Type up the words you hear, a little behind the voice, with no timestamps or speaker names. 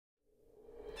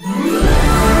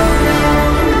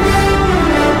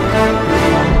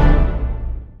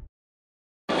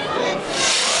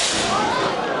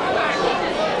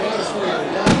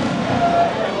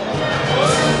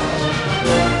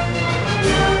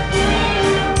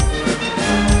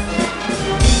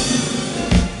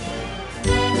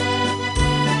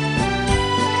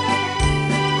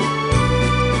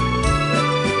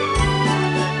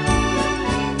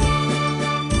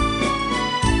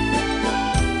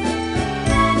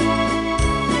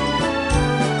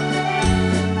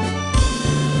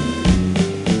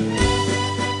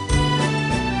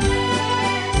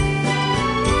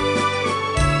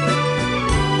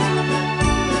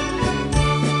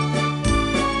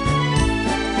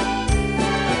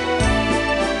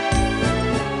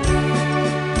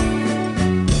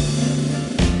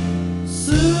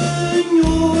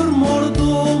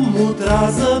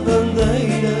traz a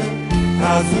bandeira,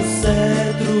 traz o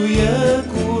cetro e a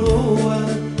coroa,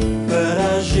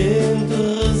 para a gente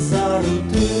rezar o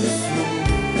terço.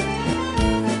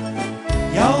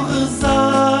 E ao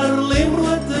rezar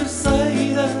lembro a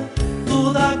terceira,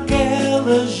 toda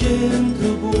aquela gente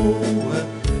boa,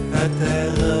 a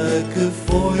terra que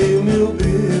foi o meu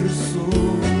berço.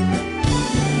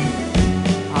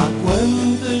 Há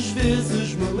quantas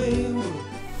vezes me lembro.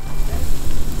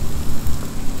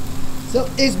 So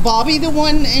is Bobby the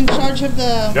one in charge of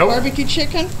the barbecue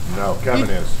chicken? No, Kevin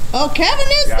is. Oh, Kevin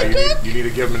is the cook? You need to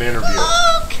give him an interview.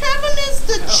 Oh, Kevin is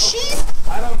the chief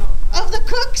I don't know. of the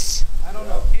cooks? I don't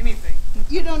know anything.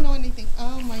 You don't know anything.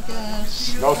 Oh my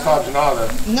gosh. Não sabe nada.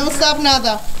 Não sabe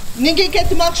nada. Ninguém quer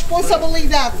tomar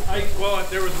responsabilidade. Well,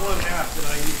 there was one half that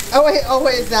I used. Oh,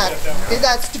 where is that? Is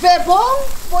that? Se estiver bom,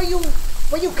 foi o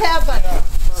Kevin.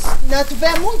 Se não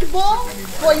estiver muito bom,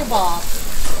 foi o Bob.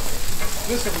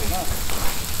 This will be enough.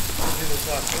 You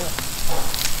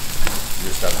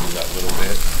just have to do that little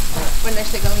bit. Quando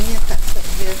esta galinha está a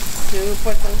ver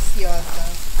super deliciosa.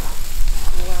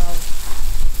 Uau.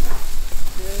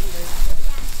 Delícia.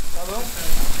 Tá bom?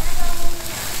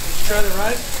 Did you try the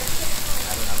rice?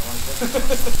 I don't want to.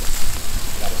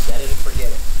 You gotta set it and forget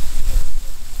it.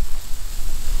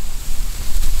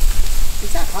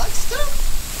 Is that hot stuff?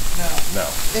 No.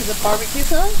 Is it barbecue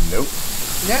sauce? Nope.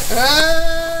 No.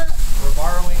 We're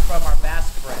borrowing from our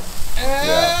Basque friends.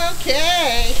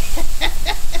 Okay.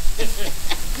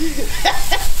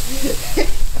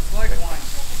 It's like wine.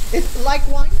 It's like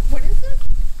wine? What is it?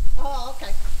 Oh,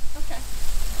 okay. Okay.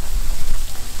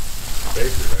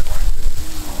 Basically red wine.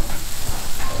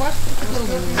 What?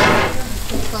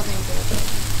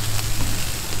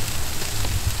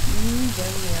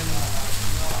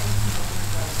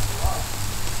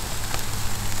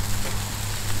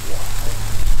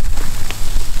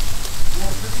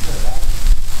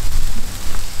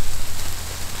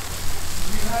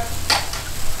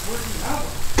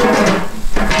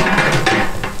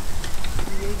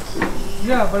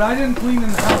 Yeah, but I didn't clean in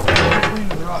the house. I just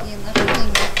cleaned in the garage.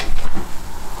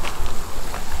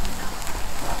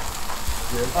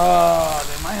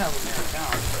 They might have them here in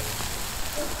town.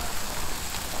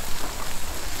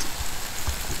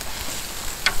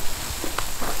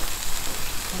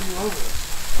 What are you over?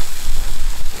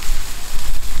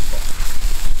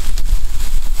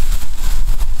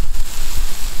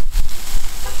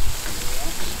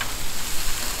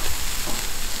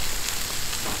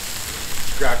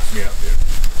 Cracks me up, dude.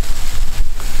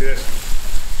 See this?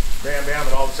 Bam, bam,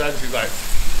 and all of a sudden she's like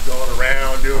going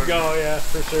around doing. Oh yeah,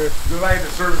 for sure. Just like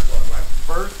the service one, like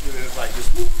first, and then it's like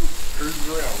just cruises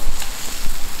around.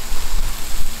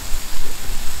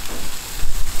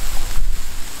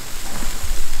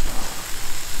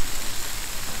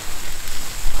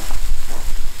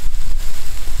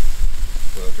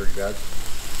 Turkey bags?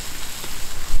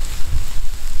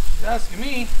 She's asking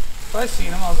me if I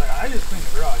seen him. I was like, I just cleaned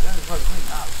the garage. I just fucking cleaned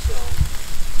the house. So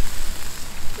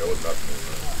There was nothing in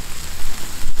there.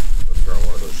 Let's throw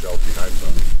one of those shelves behind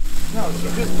something. no, she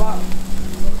just bought them.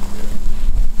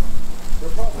 They're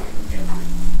probably in the pantry.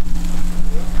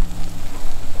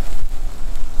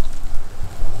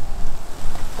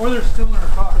 Or they're still in her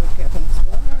car. Kevin's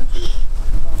wash,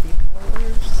 Bobby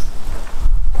colors.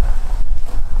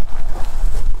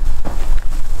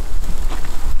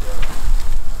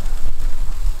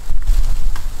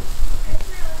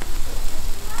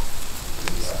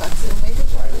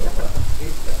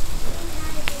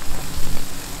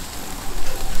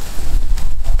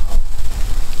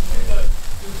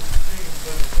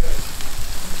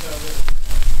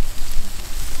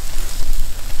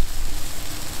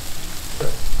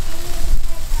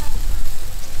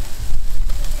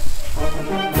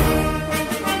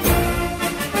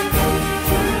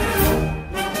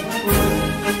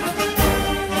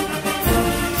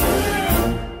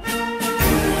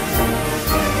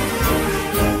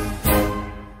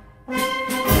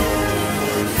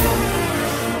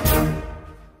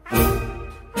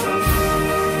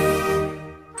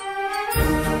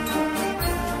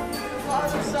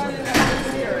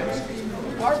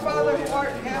 Our Father who art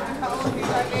in heaven, hallowed be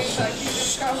thy name. Thy kingdom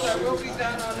come, thy will be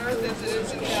done on earth as it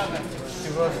is in heaven.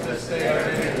 Give us this day our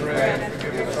daily bread, and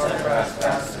forgive us our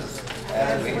trespasses,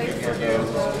 as we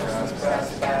forgive those who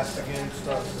trespass against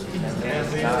us.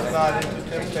 And lead us not into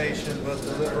temptation, but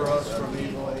deliver us from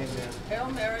evil. Amen.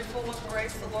 Hail Mary, full of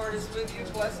grace, the Lord is with you.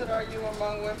 Blessed are you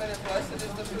among women, and blessed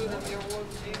is the fruit of your womb,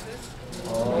 Jesus.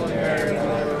 Holy Mary,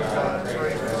 Mother of God,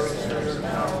 pray for us sinners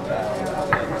now and at the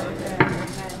hour of our death.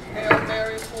 Hail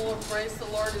Mary, full of grace, the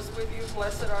Lord is with you.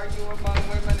 Blessed are you among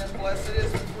women, and blessed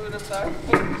is the fruit of thy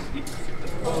womb, Jesus.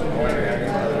 Holy Mary,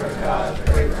 Mother of God,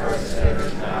 pray for us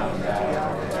sinners now and at the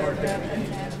hour of our death.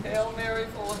 Amen. Hail Mary,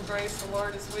 full of grace, the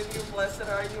Lord is with you. Blessed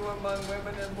are you among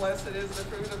women, and blessed is the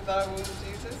fruit of thy womb,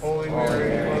 Jesus. Holy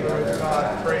Mary, Mother of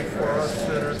God, pray for us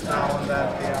sinners now and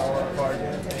at the hour of our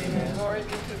death. Amen. Glory be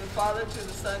to the Father, to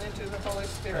the Son, and to the Holy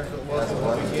Spirit. As it was in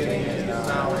the beginning, is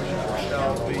now, and ever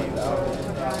shall be, world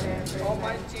without end.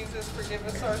 Almighty Jesus, forgive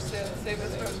us our sins, save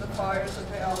us from the fires of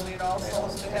hell, lead all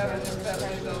souls to heaven, and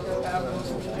especially those who have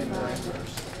most need of thy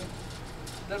mercy.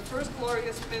 The first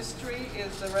glorious mystery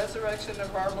is the resurrection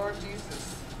of our Lord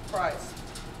Jesus Christ.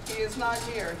 He is not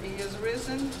here. He is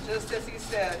risen, just as he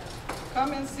said.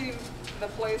 Come and see the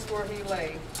place where he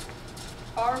lay.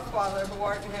 Our Father, who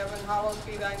art in heaven, hallowed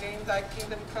be thy name. Thy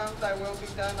kingdom come, thy will be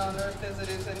done on earth as it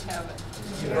is in heaven.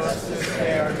 Give us this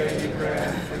day our daily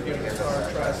bread, and forgive us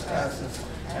our trespasses,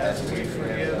 as we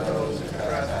forgive those who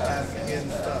trespass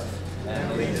against us.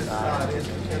 And lead us not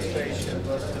into temptation,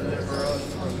 but deliver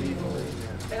us from evil.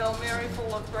 Hail Mary,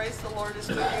 full of grace, the Lord is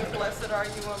with you. Blessed are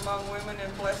you among women,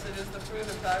 and blessed is the fruit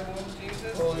of thy womb,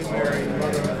 Jesus. Holy Mary,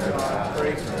 Mother of God,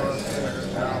 pray for us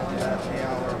sinners now and at the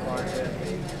hour of our death.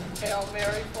 Amen. Hail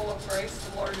Mary, full of grace,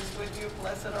 the Lord is with you.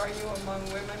 Blessed are you among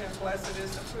women, and blessed is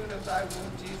the fruit of thy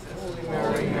womb, Jesus. Holy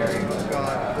Mary, Mary of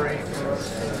God, pray for us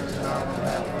sinners now and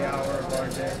at the hour of our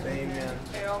death. Amen.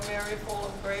 Hail Mary, full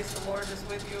of grace, the Lord is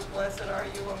with you. Blessed are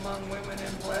you among women,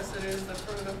 and blessed is the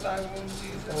fruit of thy womb,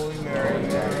 Jesus. Holy Mary,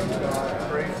 Mary of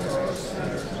God, pray for us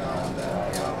sinners now and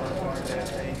at the hour of our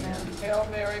death. Amen. Hail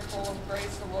Mary, full of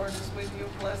grace, the Lord is with you.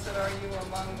 Blessed are you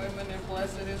among women, and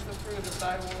blessed is the fruit of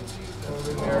thy womb, Jesus.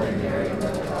 Holy Mary, Mary of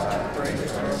God, pray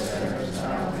for us sinners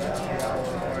now and at the hour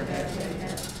of our death.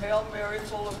 Amen. Hail Mary,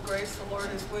 full of grace, the Lord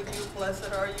is with you.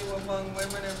 Blessed are you among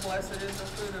women, and blessed is the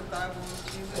fruit of thy womb,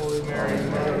 Jesus. Holy Mary,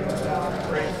 Mother of God,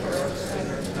 pray for us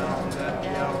sinners now and at the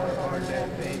hour of our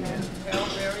death. Amen. Hail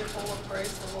Mary, full of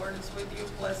grace, the Lord is with you.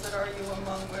 Blessed are you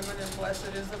among women, and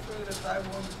blessed is the fruit of thy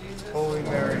womb, Jesus. Holy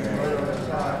Mary, Mother of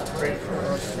God, pray for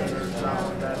us sinners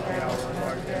now and at the hour of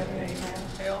our death. Amen.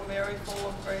 Hail Mary, full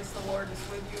of grace, the Lord is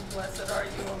with you. Blessed are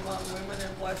you among women,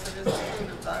 and blessed is the fruit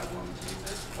of thy womb,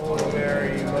 Jesus. Holy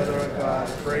Mary, Mother of God,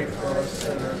 pray for us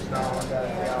sinners now and at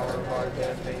the hour of our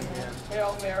death. Amen.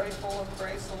 Hail Mary, full of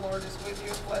grace, the Lord is with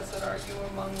you. Blessed are you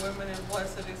among women, and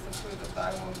blessed is the fruit of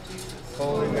thy womb, Jesus.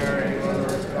 Holy Mary,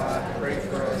 Mother of God, pray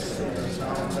for us sinners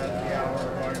now and at the hour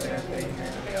of our death.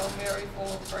 Amen. Hail Mary,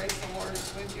 full of grace, the Lord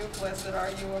is with you. Blessed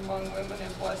are you among women,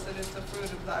 and blessed is the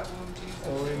fruit of thy womb, Jesus.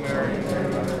 Holy Mary,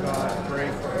 Mother of God,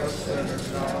 pray for us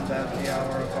sinners now and at the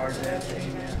hour of our death.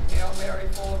 Amen. Hail Mary,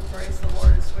 full of grace, the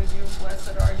Lord is with you.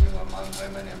 Blessed are you among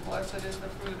women, and blessed is the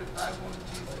fruit of thy womb,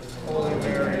 Jesus. Holy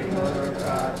Mary, Mother of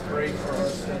God, pray for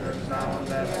us sinners now and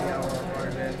at the hour of our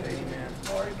death. Amen.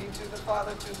 Glory be to the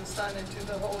Father, to the Son, and to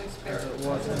the Holy As Spirit. it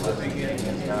was in the beginning,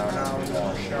 is now, and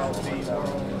ever shall be,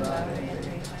 world without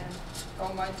end.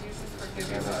 O my Jesus,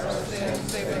 forgive us our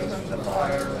sins, save us from the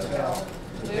fire of hell.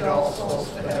 Lead all souls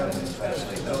to heaven,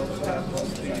 especially those who have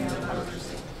most need of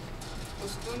mercy. O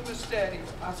segundo mistério,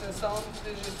 a ascensão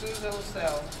de Jesus ao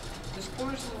céu.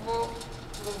 Depois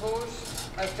levou-os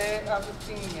até a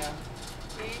Betínia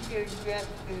e,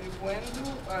 erguendo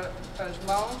as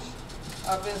mãos,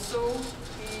 abençoou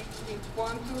e,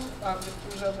 enquanto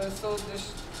os abençoou,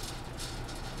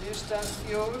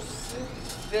 distanciou-se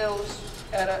deles,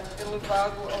 era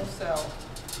elevado ao céu.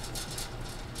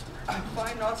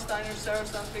 Pai nosso, está nos céus,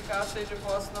 santificado seja o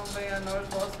vosso nome, venha a nós,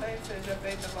 vosso reino, seja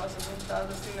feita a vossa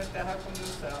vontade, assim na terra como no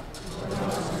céu.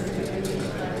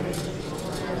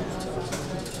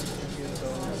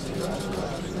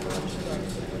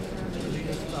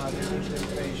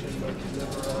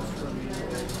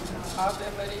 Ave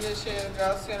Maria, cheia de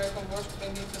graça, o Senhor é convosco,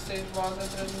 bendita sois vós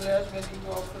entre as mulheres, bendito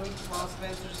é o fruto do vosso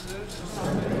ventre, Jesus.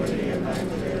 Ave Maria, Mãe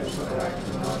de Deus, rogai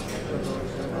por nós,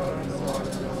 pecadores, agora e na hora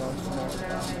da nossa morte.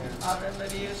 Amém. Ave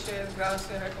Maria, cheia de graça, o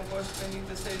Senhor é convosco,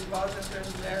 bendita sois vós entre as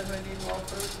mulheres, bendito é o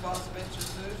fruto do vosso ventre,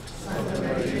 Jesus. Ave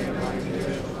Maria, Mãe de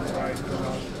Deus, rogai por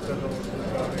nós, pecadores,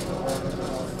 agora e na hora da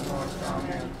nossa morte.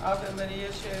 Amém. Ave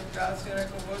Maria, cheia de graça, o Senhor é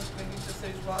convosco, bendita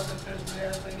sois vós entre as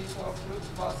mulheres, bendito é o fruto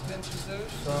do vosso ventre, Jesus.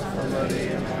 Santa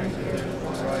Maria, Mãe de Deus,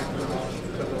 rogai por nós,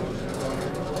 pecadores, agora e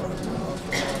na hora da nossa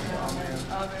morte. Amém.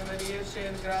 Ave Maria,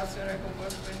 cheia de graça, o Senhor é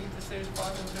convosco, bendita sois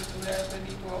vós entre as mulheres,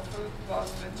 bendito é o fruto do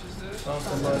vosso ventre, Jesus.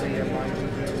 Santa Maria, Mãe de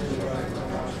Deus, rogai por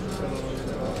nós, pecadores,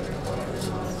 agora e na hora da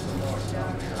nossa morte.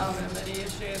 Amém. Ave Maria,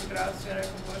 cheia de graça, o Senhor é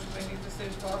convosco, bendita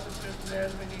sois vós entre as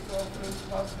mulheres, bendito é o fruto do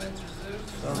vosso ventre, Jesus.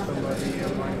 Santa Maria,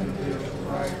 Mãe de Deus,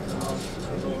 rogai por nós,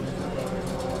 pecadores, agora e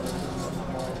na hora da nossa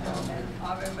morte. Amém.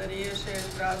 Ave Maria, cheia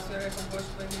de graça, o Senhor é convosco,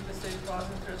 bendita sois vós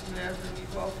entre as mulheres, bendito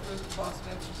é o fruto do vosso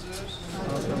ventre, Jesus.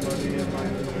 Santa Maria,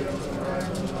 Mãe de Deus, rogai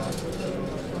por nós,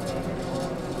 pecadores,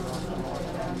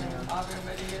 Ave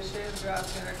Maria, cheia de graça,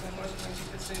 o Senhor é convosco,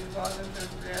 bendita sois vós entre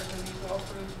as mulheres, bendito é o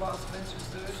fruto do vosso ventre,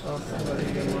 Jesus. Santa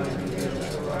Maria, Mãe de Deus,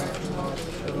 rogai por nós,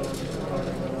 pecadores, agora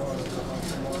e na hora da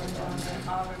nossa morte. Amém.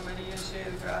 Ave Maria, cheia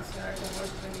de graça, o Senhor é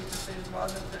convosco, bendita sois vós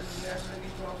entre as mulheres,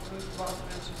 bendito é o fruto do vosso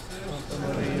ventre, Jesus. Santa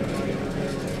Maria, Mãe de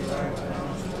Deus, rogai por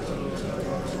nós, pecadores,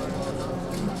 agora e na hora da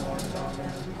nossa morte.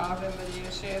 Amém. Ave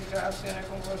Maria, cheia de graça, o Senhor é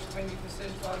convosco, bendita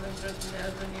sois vós entre as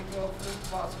mulheres, bendito é o fruto do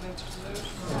vosso ventre, Jesus.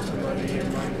 Santa Maria,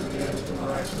 Mãe de Deus,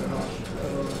 rogai por nós,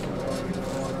 pecadores, agora e na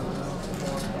hora da nossa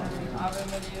morte. Amém. Ave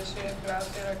Maria, cheia de graça,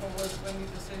 o Senhor é convosco,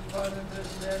 bendita sois vós entre as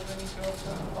mulheres, bendito é o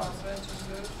fruto do vosso ventre,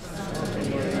 Jesus. Santa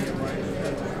Maria, Mãe de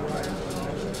Deus, rogai por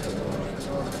nós, pecadores,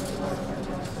 agora e na hora da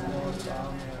nossa morte.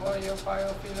 Amém. Glória ao Pai,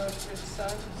 ao Filho e ao Espírito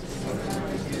Santo.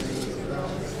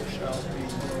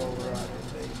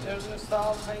 Deus nos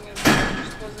salve, Rainha dos Céus,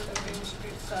 Esposa do Divino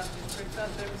Espírito Santo. O Espírito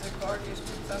Santo tem misericórdia, o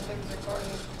Espírito Santo tem misericórdia,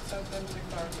 o Espírito Santo tem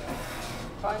misericórdia.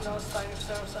 Pai nosso, está nos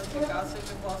céus, santificado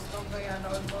seja o vosso nome, venha a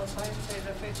nós o vosso reino,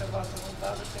 seja feita a vossa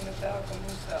vontade, assim na terra como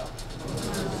no céu.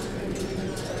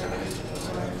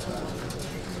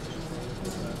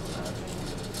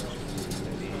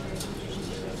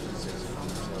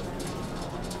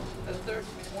 The third,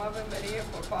 Ave Maria,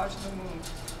 por paz no mundo.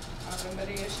 Ave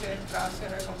Maria, cheia de graça, o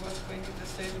Senhor é convosco, bendita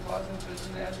seja vós entre as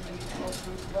mulheres, bendito é o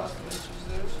fruto do vosso ventre,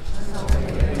 Jesus.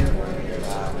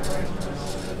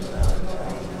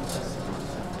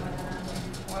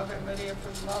 Ave Maria,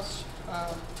 por os nossos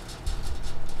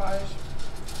pais,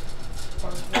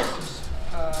 por os nossos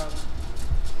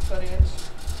parentes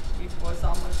e por as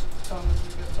almas que estão no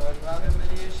purgatório. Ave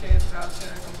Maria, cheia de graça, o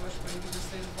Senhor é convosco, bendita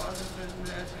seja vós entre as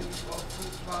mulheres, bendito é o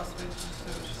fruto do vosso ventre,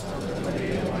 Jesus. Santa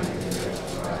Maria, Mãe de Deus,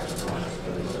 rogai por nós,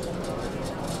 pecadores, agora e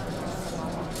na hora da nossa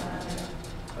morte. Amém.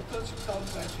 A todos que estão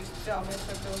doentes, especialmente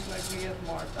aqueles na agonia de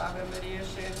morte. Ave Maria,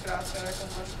 cheia de graça, o Senhor é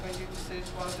convosco, bendita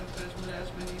seja vós entre as mulheres,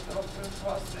 bendito é o fruto do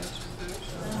vosso ventre, Jesus.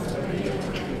 Santa Maria,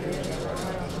 Mãe de Deus,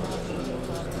 rogai por nós,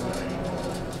 pecadores, agora e na hora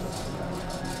da nossa morte.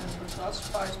 Os nossos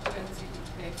pais, parentes e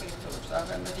benfeitores.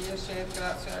 Ave Maria, cheia de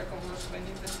graça, o Senhor é convosco,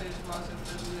 bendita seja vós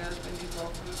entre as mulheres, bendito é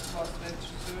o fruto do vosso ventre,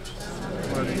 Jesus. Santa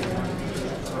Maria, Mãe de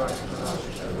Deus, rogai por nós,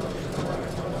 pecadores, agora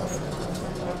e na hora da nossa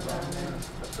morte. Amém.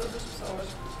 A todas as pessoas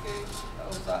que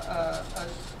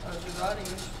ajudarem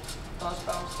os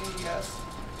Palos D.E.S,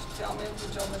 especialmente o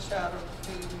John Machado,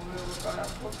 que morreu agora há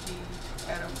pouquinho,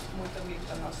 era muito amigo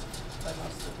da nossa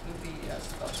do D.E.S,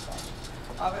 dos Palos.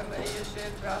 Ave Maria, cheia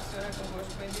de graça, o Senhor é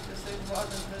convosco, bendita seja vós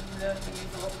entre as mulheres,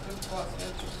 bendito é o fruto do vosso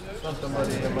ventre, Jesus. Santa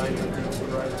Maria, Mãe de Deus,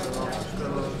 rogai por nós,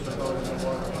 pecadores, agora e na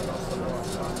hora da nossa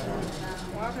morte. Amém.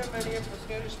 Ave Maria, por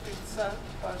Senhor Espírito Santo,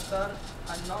 para ajudar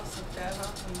a nossa terra,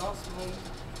 o nosso mundo,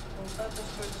 com tantas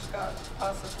coisas que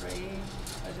passa por aí,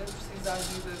 a gente precisa da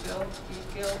ajuda dele e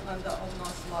que ele anda ao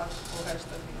nosso lado o resto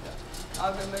da vida.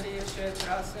 Ave Maria, cheia de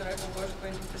graça, o Senhor é convosco,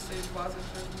 bendita seja vós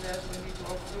entre as mulheres, bendito é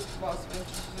o fruto do vosso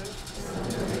ventre, Jesus.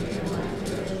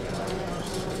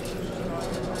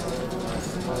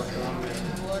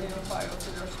 Glória ao Pai, ao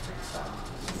Filho e ao Espírito Santo.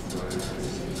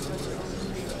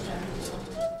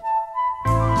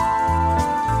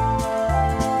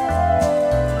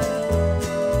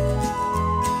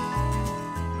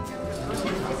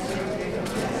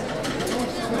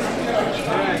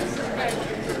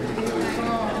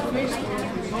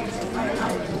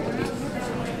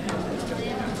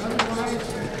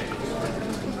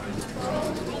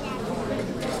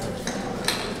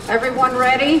 Everyone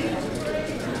ready?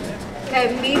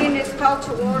 Okay, meeting is called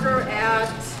to order at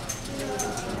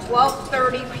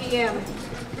 12:30 p.m.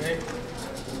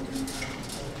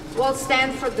 We'll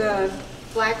stand for the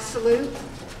flag salute.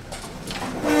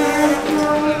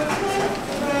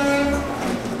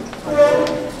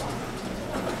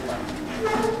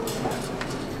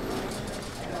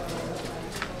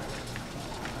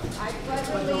 I pledge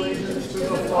allegiance to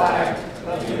the flag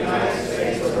of the United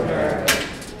States of America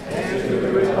and to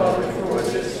the republic for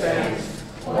which it stands,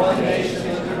 one nation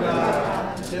under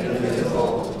God,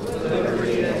 indivisible, with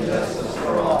liberty and justice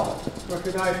for all.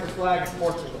 Recognize the flag of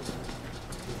Portugal.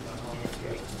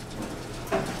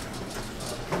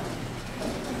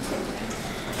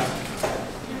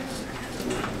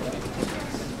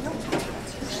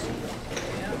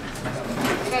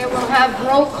 Okay, we'll have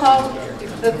roll call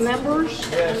of members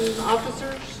and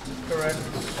officers. Correct.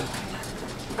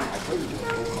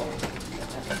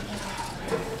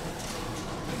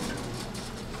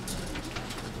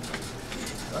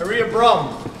 Maria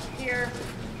Brum. Here.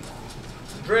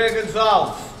 Drea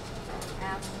Gonzalez.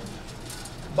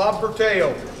 Bob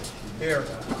Berteo. Here.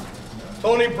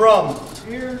 Tony Brum.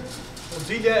 Here.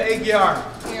 Ozida Aguiar.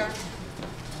 Here.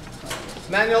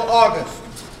 Manuel August.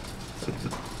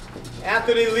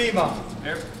 Anthony Lima.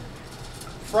 Here.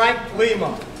 Frank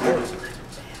Lima.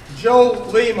 Joe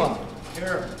Lima.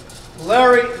 Here.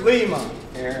 Larry Lima.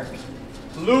 Here.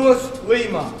 Louis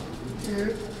Lima.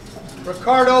 Here.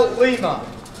 Ricardo Lima.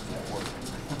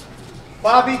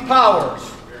 Bobby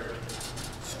Powers.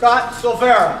 Scott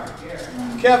Silvera.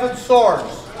 Kevin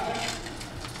Soares.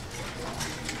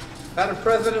 Madam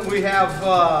President, we have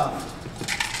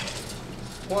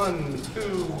 1,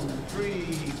 2, 3,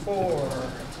 4,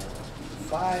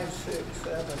 5, 6,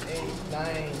 7, 8,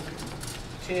 9,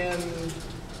 10,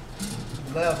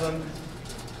 11,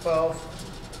 12,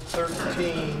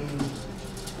 13.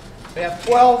 We have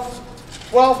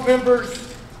 12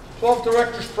 members, 12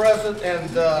 directors present, and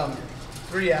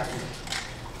 3 absent.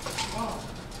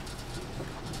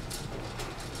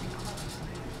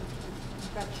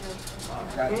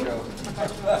 Got Joe.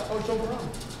 Oh, Joe Brown.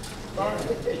 Sorry.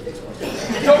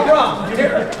 Joe Brown, you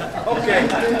here? Okay.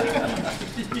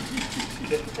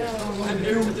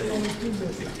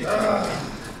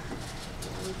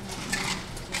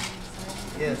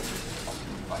 Yes. Yes.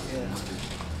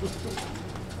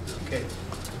 Okay.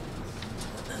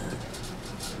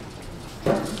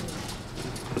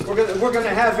 We're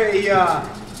gonna have a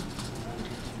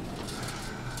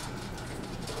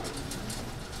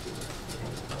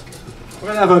we're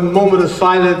going to have a moment of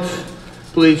silence,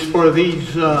 please, for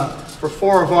these, for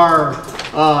 4 of our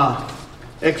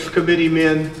ex-committee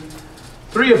men,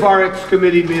 3 of our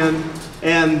ex-committee men,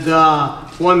 and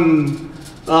 1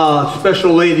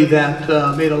 special lady that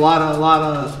made a lot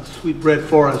of sweet bread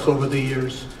for us over the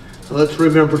years. So let's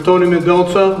remember Tony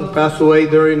Mendoza, who passed away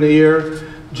during the year,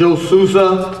 Joe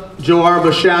Souza, Joe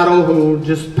Arbachado, who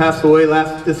just passed away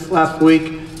this last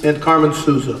week, and Carmen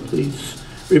Souza. Please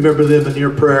remember them in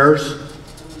your prayers.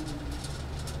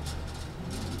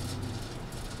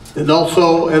 And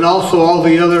also all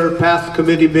the other past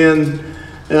committee men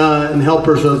and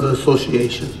helpers of the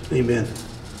association. Amen.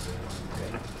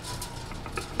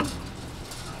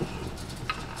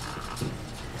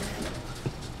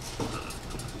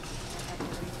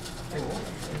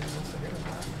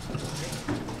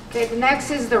 Okay, the next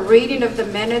is the reading of the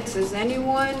minutes. Is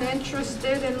anyone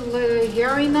interested in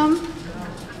hearing them?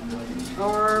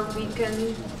 Or we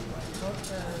can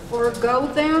forego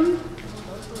them?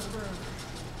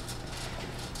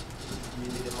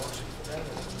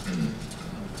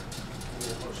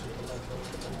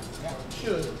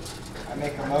 I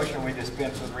make a motion we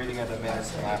dispense with reading of the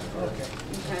minutes from last week.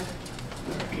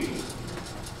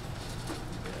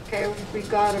 Okay. Okay, we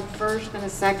got a first and a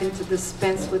second to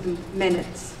dispense with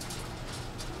minutes.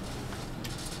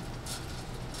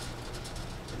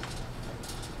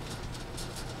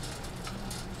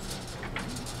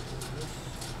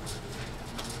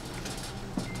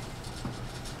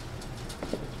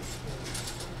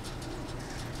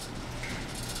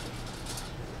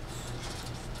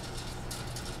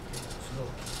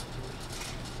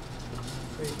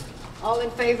 All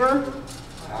in favor?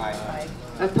 Aye.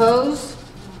 Opposed?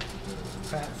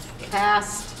 Pass.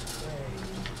 Passed.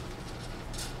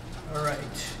 All right.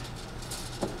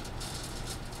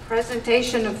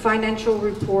 Presentation of financial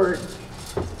report.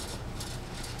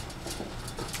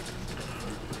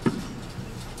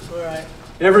 All right.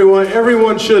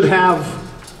 Everyone should have,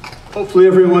 hopefully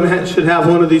everyone should have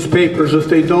one of these papers. If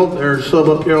they don't, there's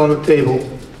some up here on the table.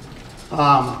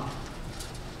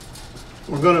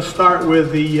 We're going to start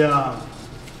with the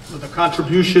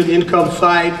contribution income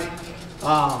side.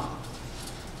 Our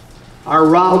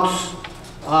routes,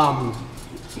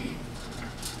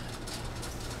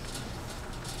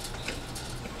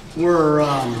 were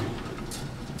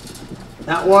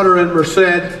Atwater and Merced.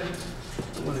 I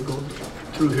want to go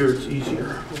through here, it's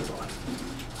easier. Hold on.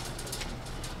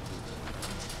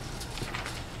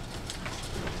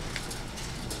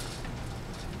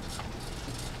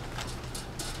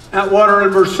 Atwater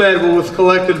and Merced was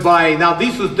collected by, now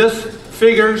this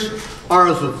figures are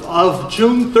as of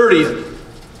June 30th,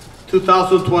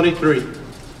 2023.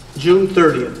 June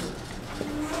 30th.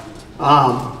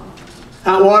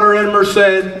 Atwater and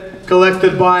Merced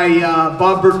collected by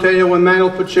Bob Berteo and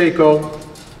Manuel Pacheco,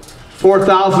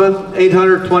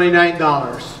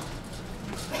 $4,829.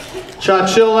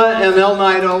 Chachilla and El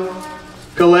Nido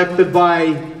collected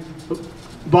by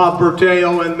Bob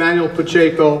Berteo and Manuel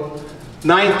Pacheco,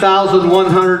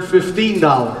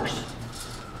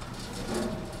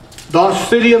 $9,115.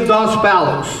 City of Dos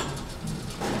Palos.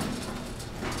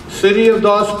 City of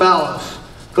Dos Palos,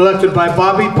 collected by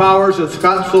Bobby Powers and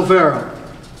Scott Silvera,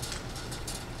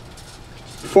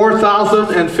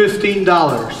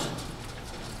 $4,015.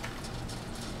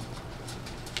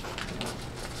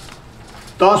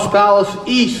 Dos Palos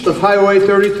east of Highway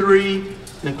 33,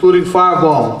 including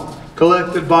Fireball,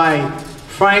 collected by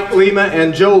Frank Lima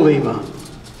and Joe Lima.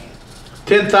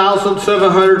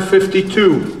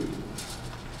 $10,752.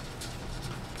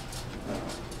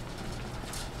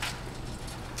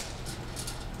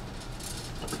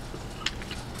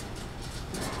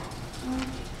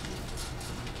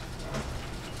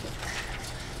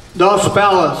 Dos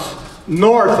Palos,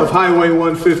 north of Highway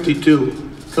 152,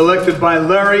 collected by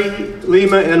Larry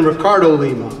Lima and Ricardo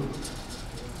Lima.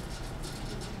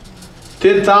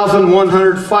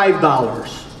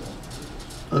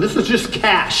 $10,105. Now this is just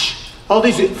cash. All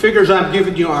these figures I'm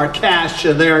giving you are cash,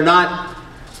 and they are not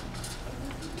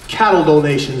cattle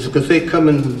donations because they come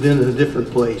in a different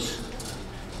place.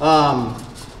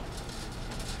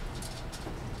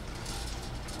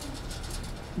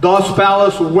 Dos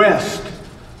Palos west.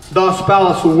 Dos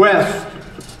Palos west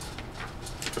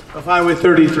of Highway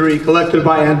 33, collected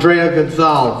by Andrea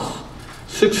Gonzalez,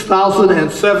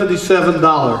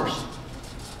 $6,077.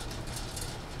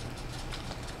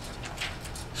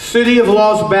 City of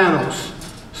Los Banos,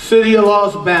 City of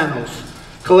Los Banos,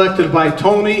 collected by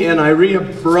Tony and Iria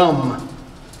Brum,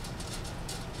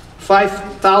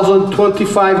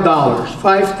 $5,025.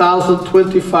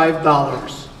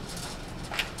 $5,025.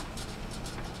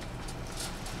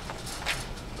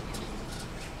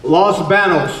 Los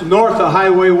Banos, north of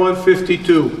Highway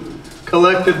 152,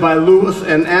 collected by Louis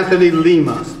and Anthony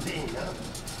Lima.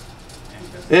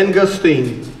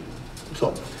 Engustine.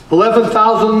 So,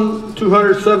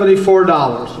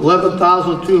 $11,274.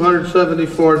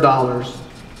 $11,274.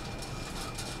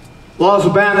 Los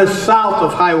Banos, south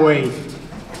of Highway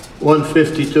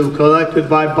 152, collected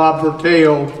by Bob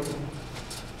Berteo.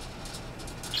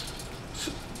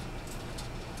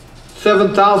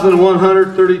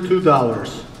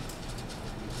 $7,132.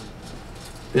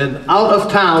 And out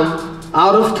of town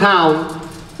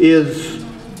is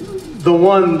the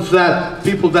ones that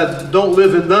people that don't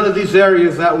live in none of these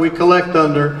areas that we collect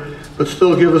under, but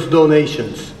still give us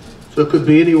donations. So it could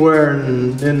be anywhere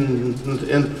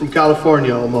from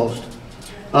California almost.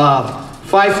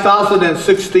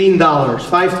 $5,016.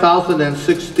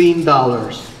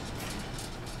 $5,016.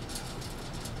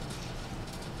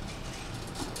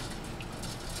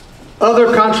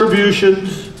 Other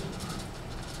contributions.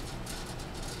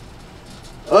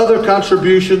 Other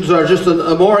contributions are just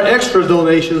a more extra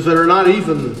donations that are not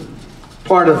even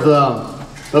part of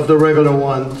the regular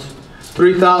ones.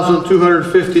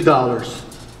 $3,250.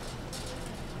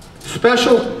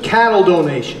 Special cattle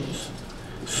donations.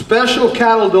 Special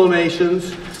cattle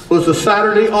donations was a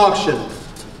Saturday auction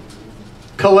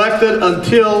collected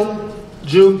until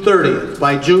June 30th.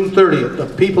 By June 30th, the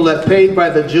people that paid by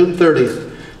the June 30th.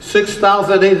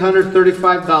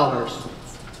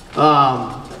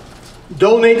 $6,835.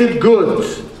 Donated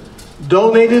goods.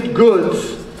 Donated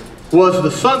goods was the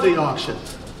Sunday auction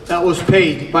that was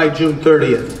paid by June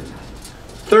 30th.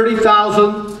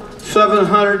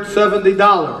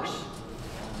 $30,770.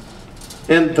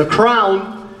 And the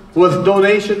crown was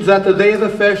donations at the day of the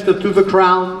FESTA to the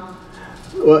crown,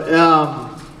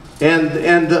 and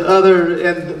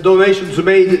donations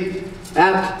made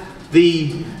at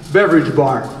the beverage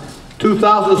bar.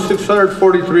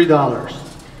 $2,643.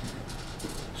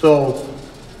 So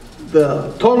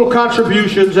the total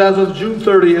contributions as of June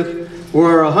 30th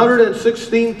were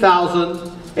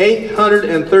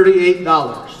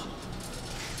 $116,838.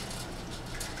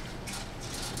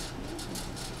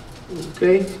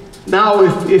 Okay. Now,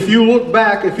 if you look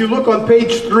back, if you look on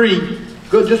page 3,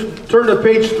 just turn to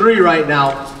page 3 right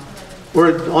now,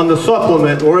 where on the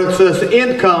supplement, where it says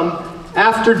income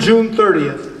after June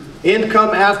 30th.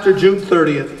 Income after June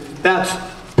 30th. That's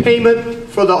payment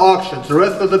for the auctions. The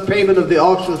rest of the payment of the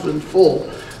auctions in full.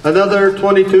 Another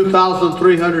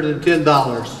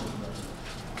 $22,310.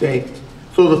 Okay.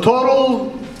 So the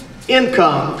total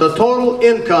income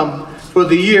for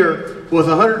the year was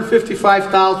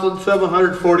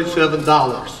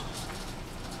 $155,747.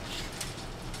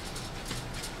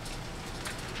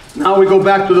 Now we go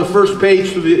back to the first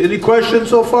page. Any questions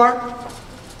so far?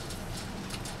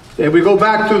 Okay, we go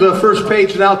back to the first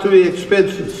page now to the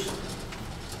expenses.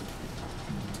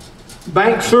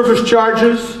 Bank service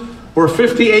charges were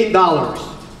 $58.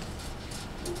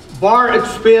 Bar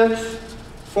expense,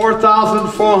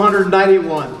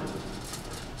 $4,491.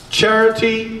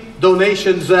 Charity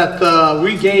donations that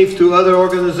we gave to other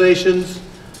organizations,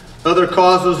 other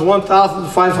causes,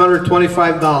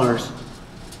 $1,525.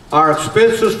 Our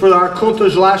expenses for our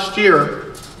Contas last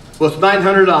year was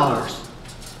 $900.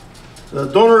 The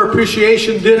donor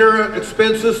appreciation dinner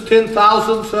expenses,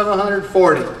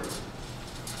 $10,740.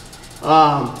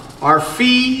 Our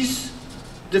fees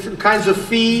different kinds of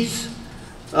fees.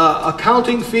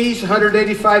 Accounting fees,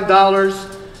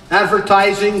 $185.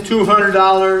 Advertising,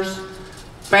 $200.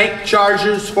 Bank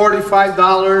charges,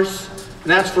 $45.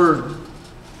 And that's for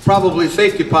probably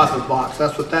safety deposit box.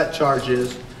 That's what that charge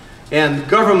is. And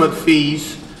government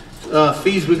fees,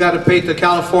 fees we got to pay to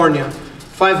California,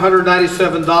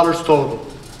 $597 total.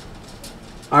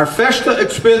 Our FESTA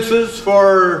expenses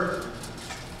for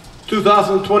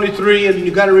 2023, and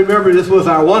you got to remember this was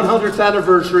our 100th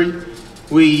anniversary.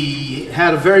 We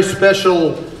had a very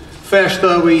special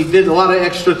FESTA. We did a lot of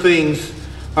extra things.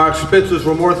 Our expenses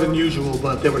were more than usual,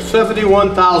 but they were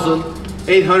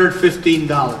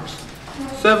 $71,815.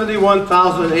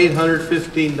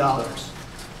 $71,815.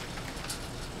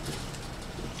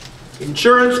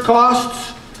 Insurance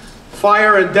costs,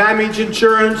 fire and damage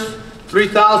insurance,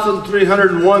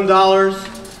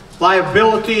 $3,301.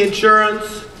 Liability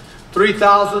insurance,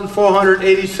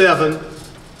 $3,487.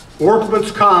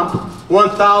 Workman's comp,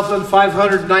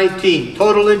 $1,519.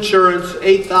 Total insurance,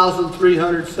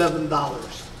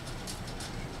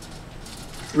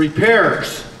 $8,307.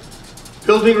 Repairs,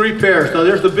 building repairs. Now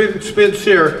there's the big expense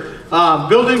here.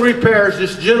 Building repairs,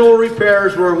 just general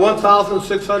repairs, were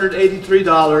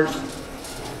 $1,683.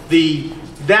 The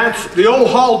old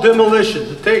hall demolition,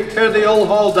 to tear the old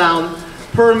hall down,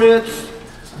 permits,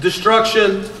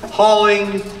 destruction,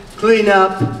 hauling,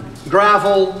 cleanup,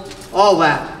 gravel, all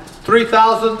that.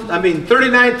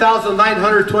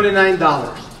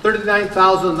 $39,929.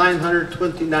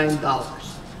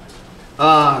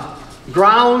 $39,929.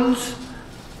 Grounds,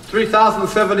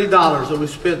 $3,070 that we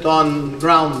spent on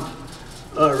ground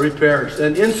repairs.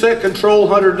 And insect control,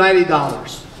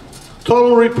 $190.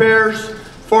 Total repairs,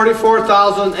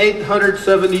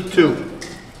 $44,872.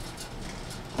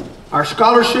 Our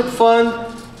scholarship fund,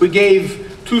 we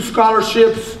gave 2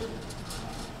 scholarships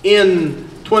in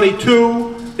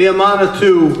 22. The amount of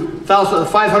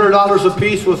 $500 a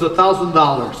piece was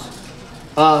 $1,000.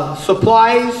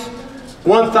 Supplies,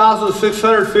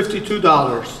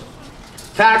 $1,652.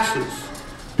 Taxes,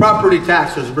 property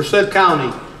taxes, Merced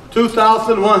County,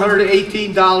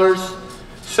 $2,118.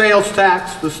 Sales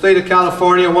tax, the state of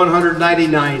California,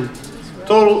 $199.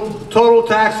 Total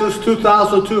taxes,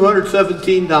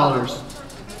 $2,217.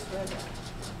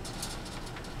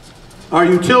 Our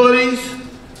utilities,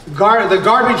 the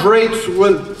garbage rates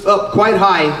went up quite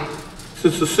high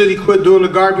since the city quit doing the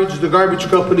garbage. The garbage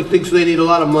company thinks they need a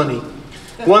lot of money.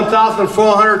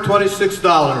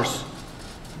 $1,426.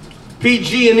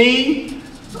 PG&E,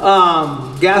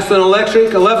 gas and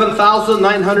electric,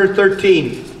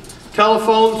 $11,913.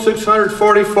 Telephone,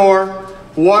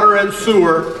 $644. Water and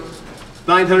sewer,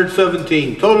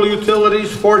 $917. Total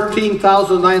utilities,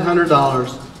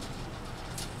 $14,900.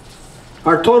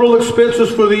 Our total expenses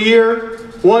for the year,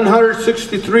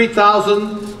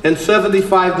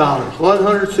 $163,075.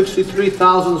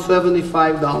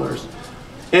 $163,075.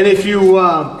 And if you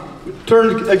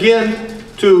turn again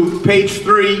to page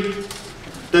 3,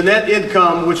 the net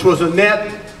income, which was a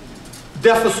net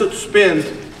deficit spend,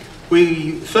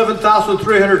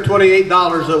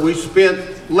 $7,328 that we spent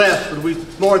less than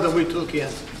more than we took in.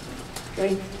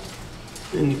 Okay.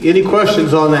 Any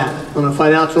questions on that, on the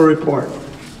financial report?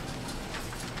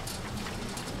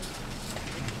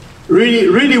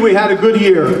 Really, we had a good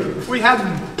year. If we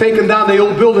hadn't taken down the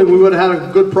old building, we would have had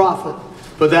a good profit.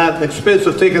 But that expense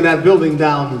of taking that building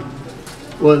down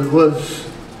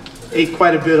ate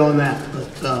quite a bit on that.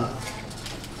 But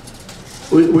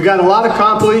we got a lot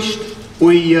accomplished.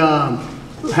 We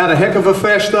had a heck of a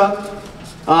FESTA,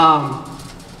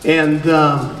 and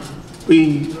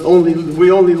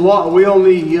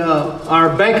our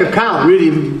bank account really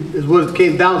is what it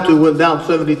came down to, went down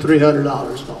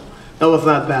 $7,300. So that was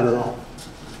not bad at all.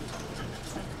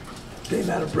 Okay,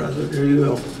 Madam President, here you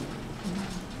go.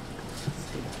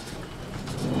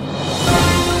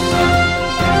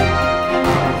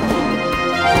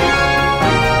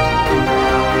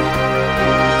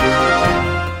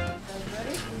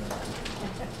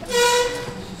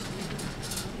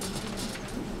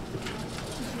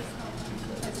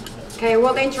 Okay,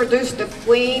 we'll introduce the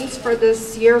queens for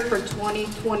this year for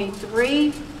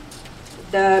 2023.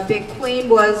 The big queen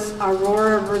was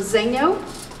Aurora Roseno.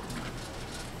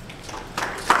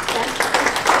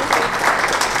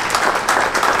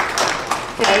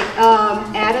 Okay,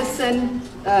 Addison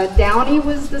Downey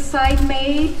was the side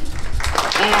maid,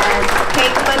 and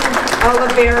Caitlin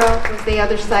Oliveira was the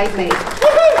other side maid.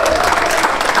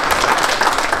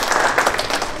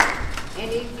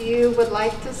 Any of you would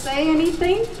like to say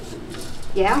anything?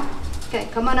 Yeah? Okay,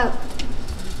 come on up.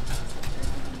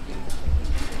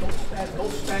 Don't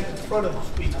stand in front of the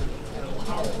speaker.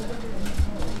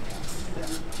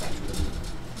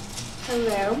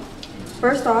 Hello.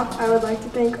 First off, I would like to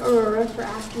thank Aurora for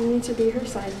asking me to be her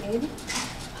side maid.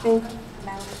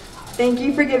 Thank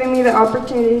you for giving me the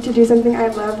opportunity to do something I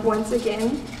love once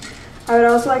again. I would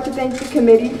also like to thank the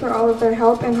committee for all of their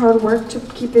help and hard work to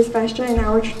keep this FESTA and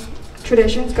our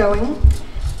traditions going.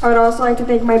 I would also like to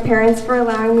thank my parents for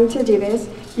allowing me to do this.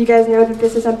 You guys know that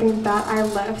this is something that I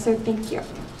love, so thank you.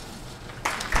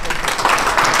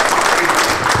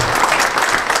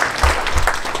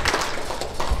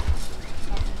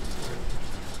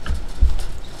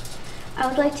 I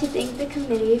would like to thank the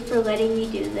committee for letting me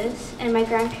do this and my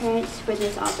grandparents for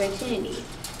this opportunity,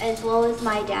 as well as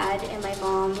my dad and my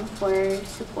mom for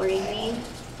supporting me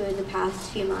through the past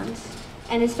few months.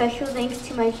 And a special thanks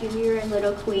to my junior and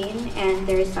little queen and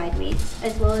their side mates,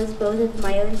 as well as both of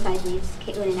my own side mates,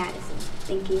 Caitlin and Addison.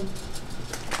 Thank you.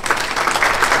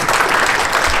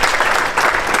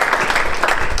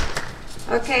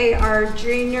 Okay, our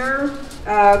junior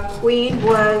queen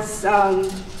was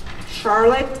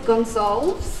Charlotte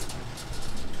Gonzalez.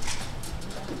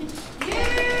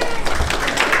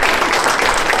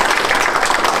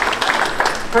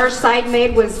 Her side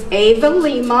maid was Ava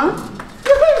Lima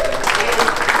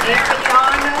and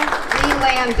Ariana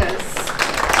Lelandis.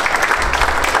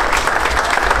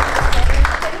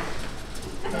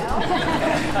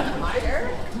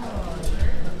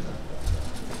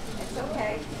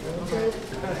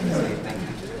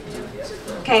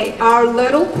 Okay, our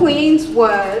little queens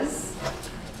was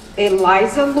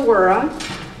Eliza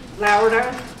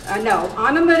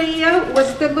Ana Maria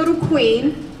was the little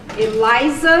queen,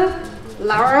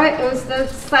 Laura was the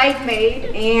side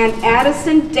maid, and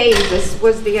Addison Davis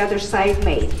was the other side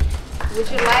maid.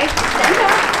 Would you like to stand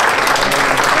up?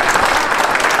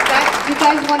 You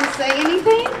guys want to say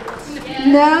anything? Yes.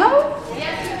 No?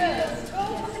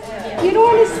 Yes. You don't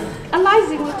want to,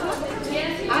 Eliza, you want to talk?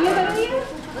 Yes. Ana Maria?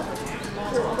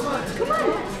 Come on.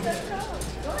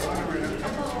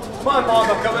 Come on,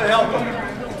 Mama, come and help him.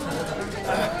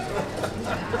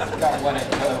 Got one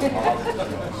at home, Mom.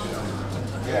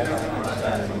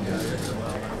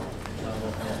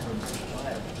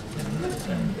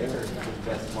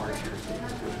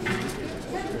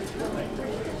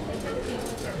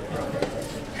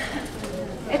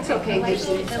 It's okay,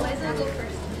 Lucy. Eliza, go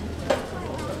first.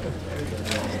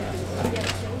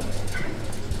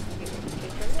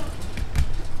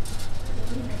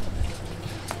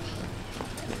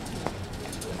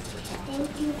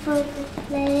 Thank you for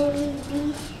letting me be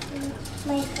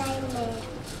my side maid.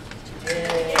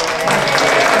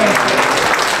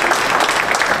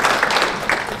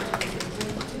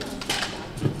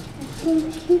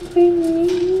 Thank you for letting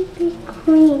me be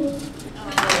queen.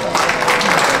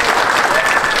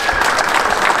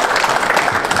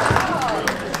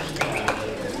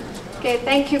 Okay,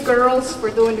 thank you, girls, for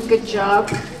doing a good job.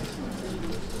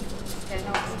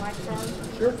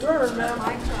 Your turn, ma'am.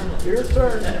 Your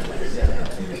turn.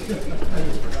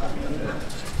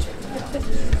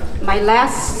 My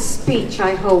last speech,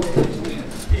 I hope.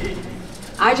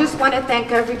 I just want to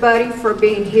thank everybody for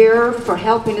being here, for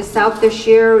helping us out this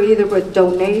year, either with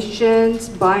donations,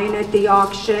 buying at the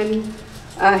auction,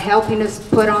 helping us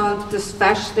put on this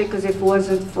FESTA, because if it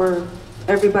wasn't for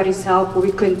everybody's help,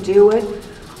 we couldn't do it.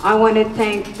 I want to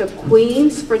thank the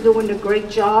queens for doing a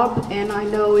great job, and I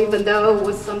know even though it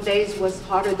was some days was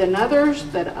harder than others,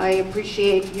 but I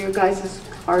appreciate your guys'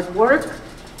 hard work.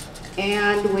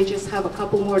 And we just have a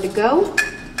couple more to go,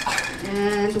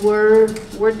 and we're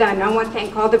done. I want to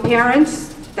thank all the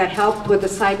parents that helped with the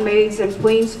side maids and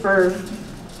queens for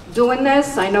doing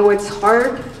this. I know it's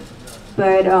hard,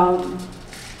 but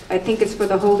I think it's for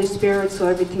the Holy Spirit,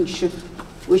 so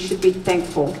we should be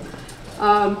thankful.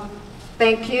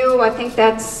 Thank you. I think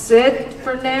that's it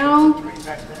for now.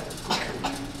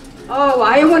 Oh,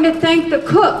 I want to thank the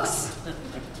cooks.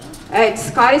 It's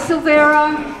Scotty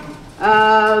Silvera,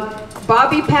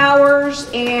 Bobby Powers,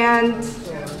 and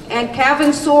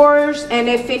Kevin Soares, and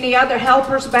if any other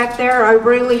helpers back there, I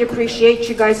really appreciate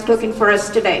you guys cooking for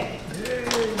us today.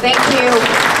 Thank you.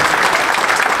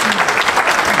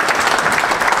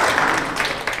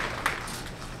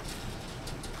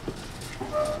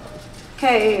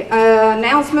 Okay,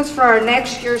 announcements for our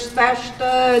next year's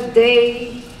FESTA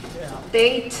date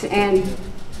and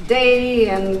day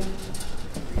and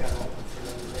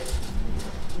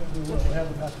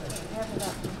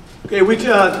Okay,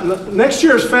 next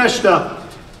year's FESTA,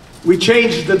 we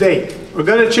changed the date. We're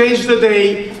going to change the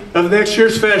date of next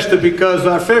year's FESTA because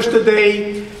our FESTA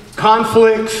day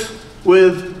conflicts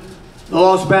with the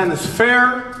Los Banos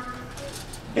Fair,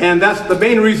 and that's the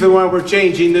main reason why we're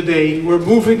changing the date. We're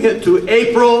moving it to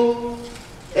April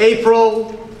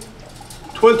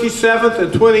 27th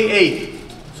and 28th.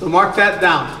 So mark that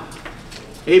down.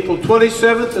 April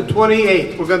 27th and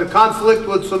 28th. We're going to conflict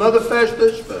with some other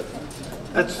festas, but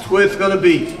that's the way it's going to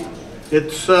be.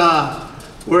 It's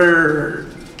we're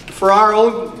for our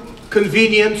own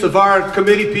convenience of our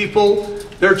committee people,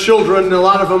 their children. A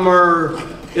lot of them are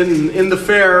in the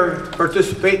fair,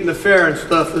 participate in the fair and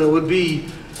stuff. And it would be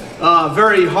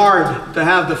very hard to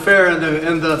have the fair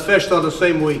and the festa on the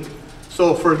same week.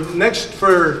 So for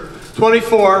 24,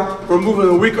 we're moving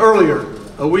a week earlier.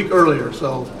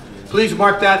 So please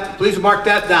mark that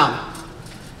down.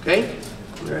 Okay?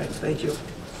 All right, thank you.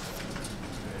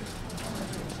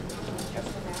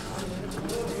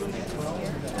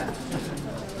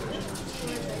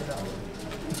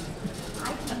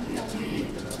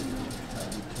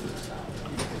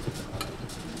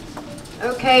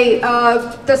 Okay,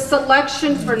 the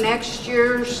selection for next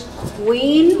year's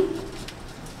queen.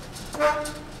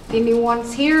 If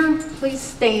anyone's here, please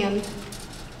stand.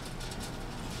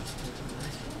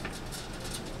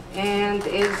 And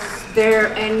is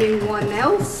there anyone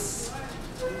else?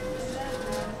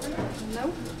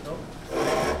 No?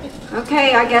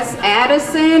 Okay, I guess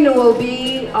Addison will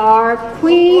be our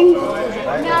queen.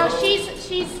 No, she's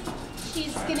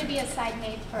gonna be a side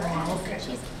maid for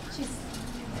Addison.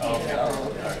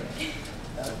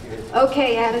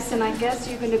 Okay, Addison, I guess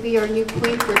you're going to be our new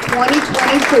queen for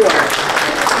 2024.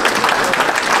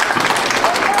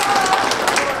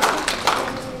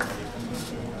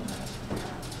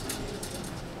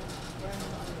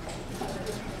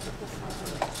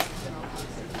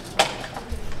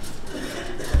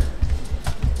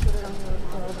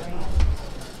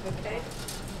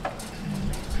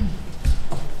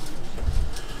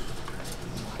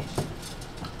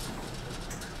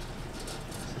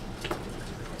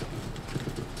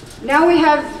 Now we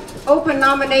have open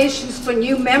nominations for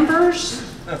new members.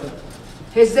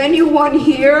 Is anyone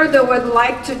here that would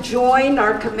like to join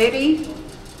our committee?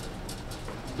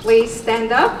 Please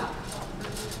stand up.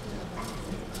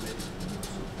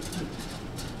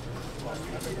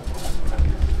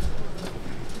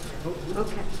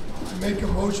 Okay. I make a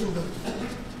motion that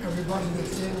everybody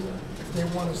that's in, if they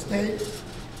want to stay,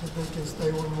 that they can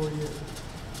stay one more year.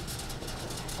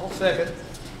 I'll second.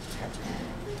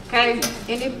 Okay,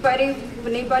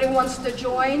 anybody wants to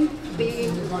join?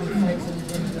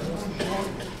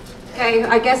 Okay,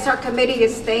 I guess our committee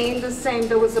is staying the same.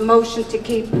 There was a motion to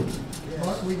keep.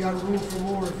 But we got room for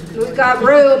more. We got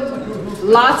room,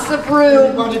 lots of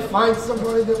room. Anybody find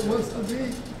somebody that wants to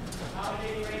be?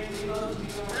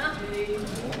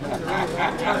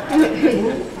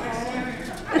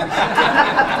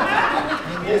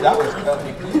 That was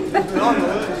coming.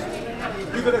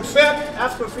 You can accept,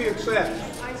 ask if he accepts.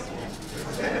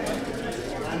 I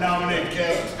nominate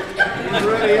Kevin. He's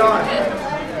ready on.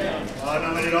 I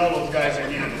nominate all those guys I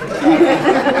need.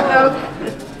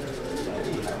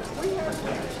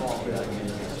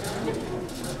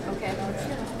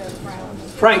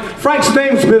 Frank's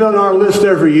name's been on our list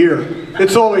every year.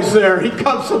 It's always there. He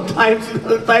comes sometimes.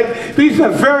 He's a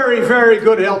very, very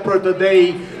good helper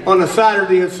today on a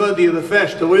Saturday and Sunday of the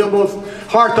festa. We almost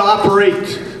hard to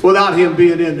operate without him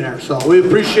being in there. So we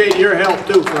appreciate your help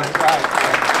too, Frank.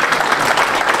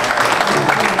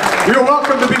 You're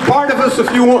welcome to be part of us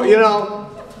if you want, you know.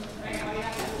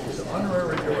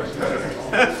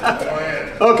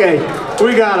 Okay,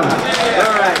 we got him.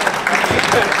 All right.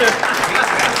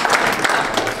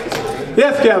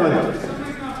 Yes, Kevin.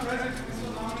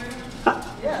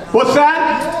 What's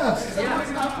that?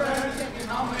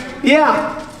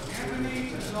 Yeah.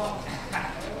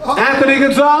 Anthony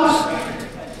Gonzalez?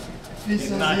 He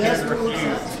says yes, we'll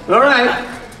accept. All right.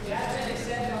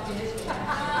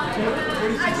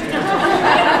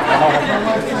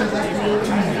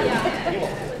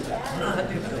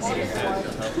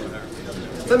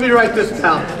 Let me write this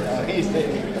down.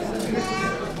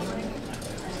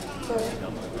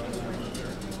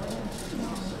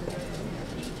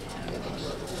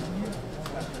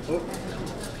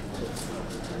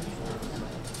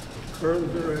 Current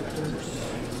directors.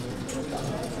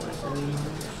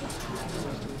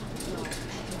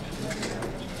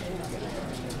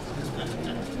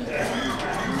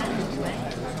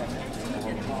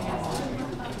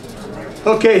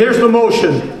 Okay, here's the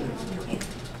motion.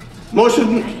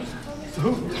 Motion.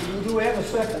 Do we have a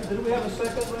second? Did we have a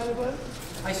second, anybody?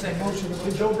 I say motion.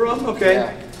 With Joe Brum? Okay.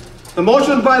 Yeah. The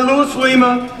motion by Louis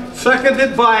Lima,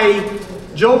 seconded by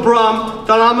Joe Brum,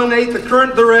 to nominate the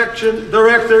current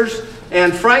directors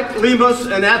and Frank Limas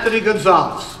and Anthony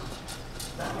Gonzalez.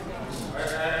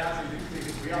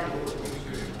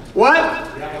 What?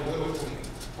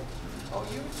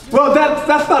 Well,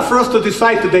 that's not for us to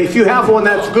decide today. If you have one,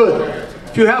 that's good.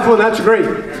 If you have one, that's great.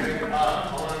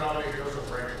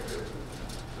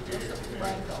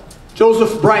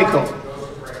 Joseph Branco.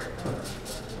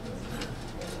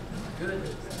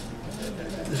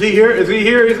 Is he here? Is he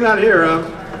here? He's not here, huh?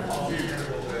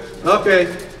 Okay.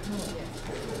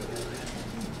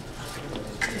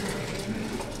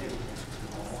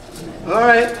 All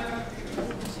right.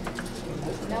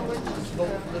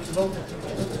 Let's vote.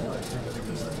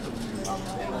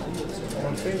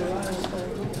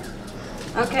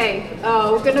 Okay,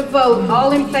 we're going to vote.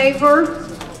 All in favor?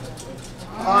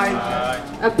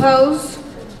 Aye. Opposed?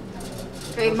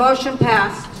 Okay, motion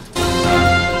passed.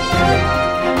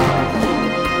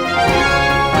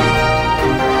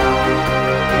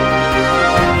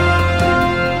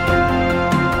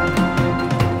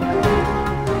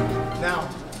 Now.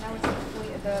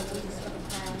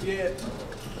 Yeah.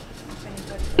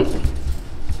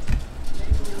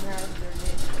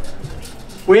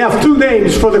 We have 2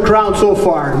 names for the crown so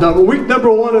far. Week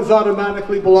number 1 is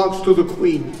automatically belongs to the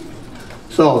Queen.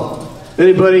 So,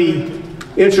 anybody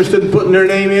interested in putting their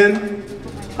name in?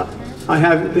 I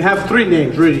have 3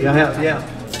 names, really. I have, yeah.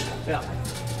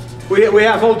 We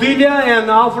have Odilia and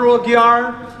Alvaro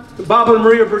Aguiar, Bob and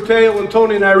Maria Berteo, and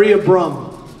Tony and Iria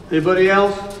Brum. Anybody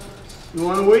else? You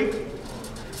want a week?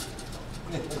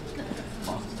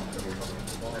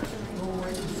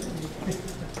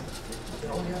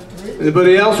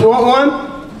 Anybody else want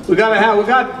one? We've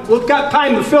got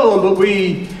time to fill them, but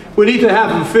we need to have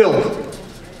them filled.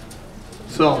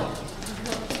 So,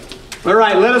 all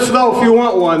right, let us know if you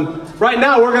want one. Right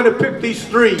now, we're going to pick these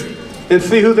 3 and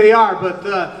see who they are. But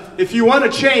if you want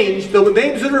to change, the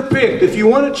names that are picked, if you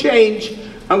want to change,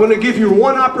 I'm going to give you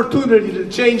 1 opportunity to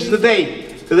change the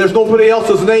date. Because there's nobody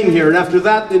else's name here. And after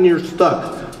that, then you're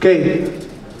stuck. Okay.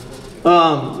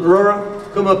 Aurora,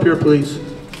 come up here, please.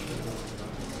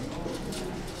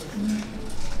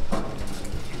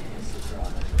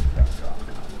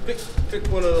 Pick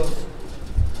one of those.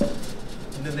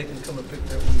 And then they can come and pick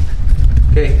their week.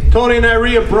 Okay. Tony and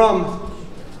Iria Brum.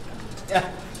 Yeah.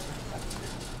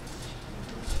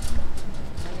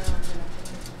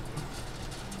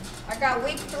 I got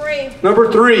week 3.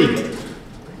 Number 3.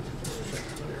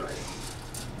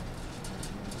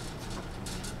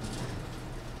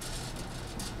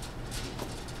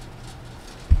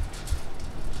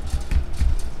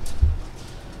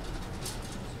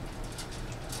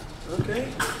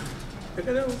 Okay. Pick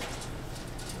it up.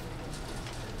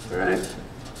 All right.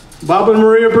 Bob and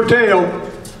Maria Berteo.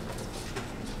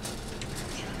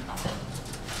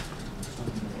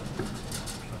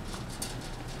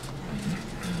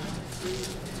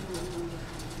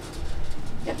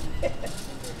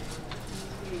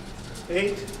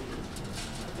 Eight.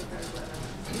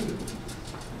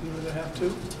 You gonna have 2?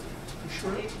 You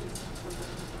sure?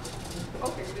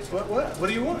 Okay. What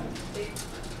do you want?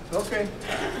 Okay.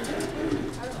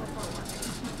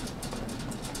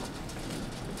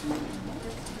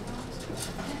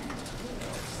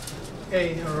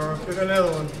 Okay, Aurora, pick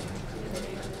another one.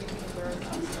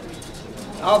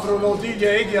 Alvaro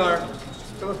Odilia Aguiar.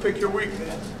 Come and pick your week,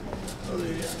 man.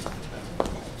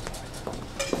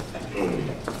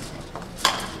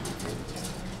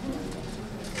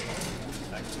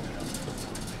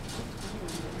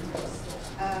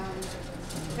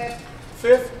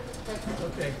 Fifth?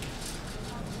 Okay.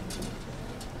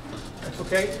 That's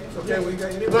okay? It's okay. We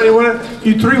got anybody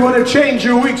you 3 want to change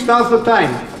your weeks? Now's the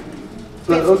time.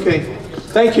 But, okay.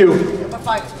 Thank you. Number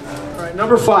 5. All right,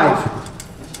 number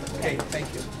 5. Okay, thank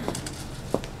you.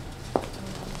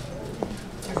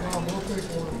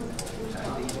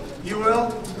 You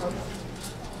will?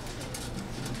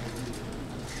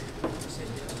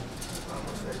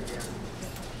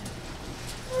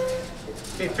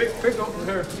 Okay, pick over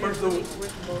here. Where's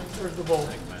the bowl?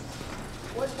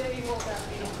 What day will that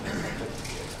be?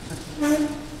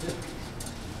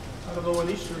 I don't know when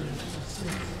Easter is.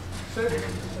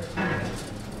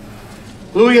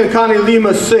 Louis and Connie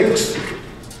Lima, 6.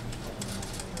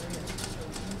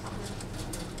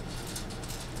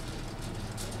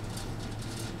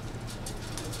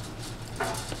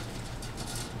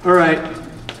 All right.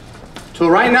 So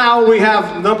right now we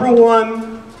have number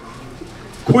 1,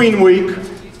 Queen Week.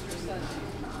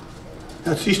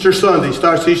 That's Easter Sunday.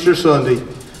 Starts Easter Sunday.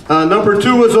 Number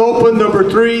 2 is open. Number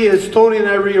 3 is Tony and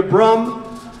Iria Brum.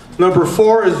 Number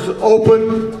 4 is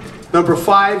open. Number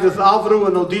 5 is Alvaro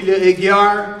and Odilia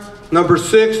Aguiar. Number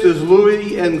 6 is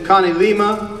Louis and Connie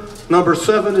Lima. Number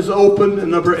 7 is open. And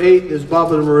number 8 is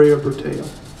Bob and Maria Berteo.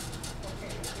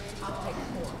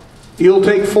 You'll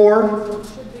take 4?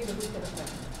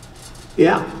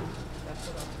 Yeah.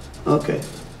 Okay.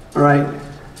 All right.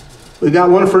 We got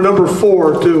one for number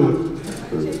 4 too.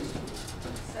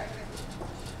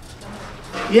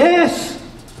 Yes.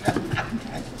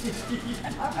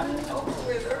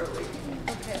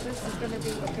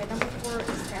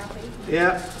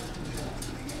 Yeah.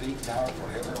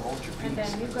 And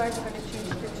then you guys are going to choose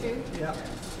the two? Yeah.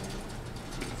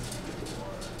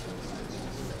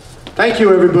 Thank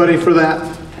you, everybody, for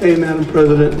that. Hey, Madam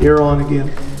President, you're on again.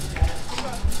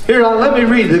 Here, let me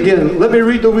read again. Let me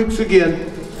read the weeks again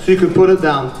so you can put it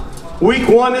down. Week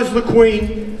 1 is the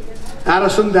Queen,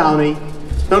 Addison Downey.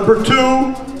 Number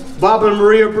 2, Bob and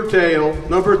Maria Berteo.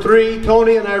 Number 3,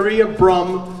 Tony and Iria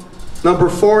Brum. Number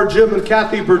 4, Jim and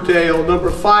Kathy Berteo.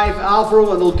 Number 5,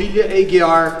 Alvaro and Odilia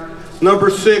Aguiar. Number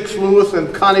 6, Louis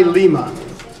and Connie Lima.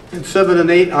 And 7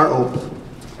 and 8 are open.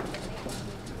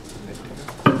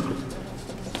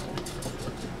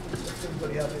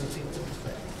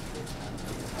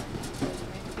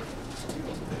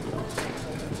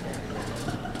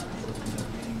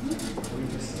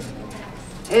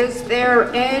 Is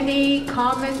there any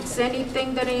comments,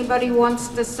 anything that anybody wants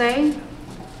to say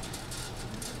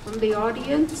from the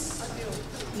audience?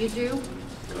 You do?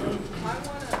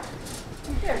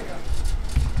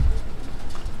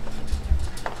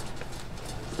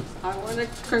 I want to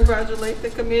congratulate the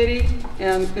committee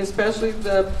and especially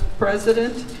the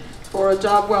president for a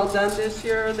job well done this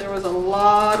year. There was a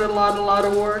lot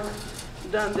of work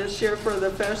done this year for the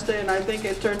FESTA, and I think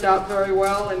it turned out very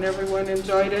well and everyone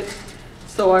enjoyed it.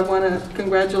 So I want to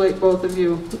congratulate both of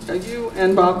you, you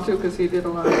and Bob too, because he did a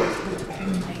lot of work.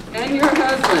 And your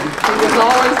husband, who was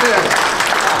always there.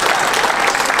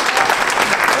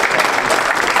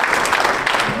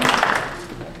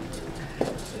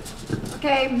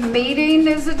 Okay, meeting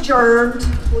is adjourned.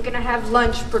 We're gonna have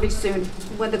lunch pretty soon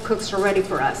when the cooks are ready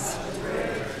for us.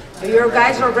 You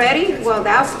guys are ready? Well,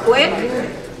 that's quick.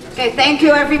 Okay, thank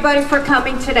you everybody for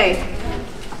coming today.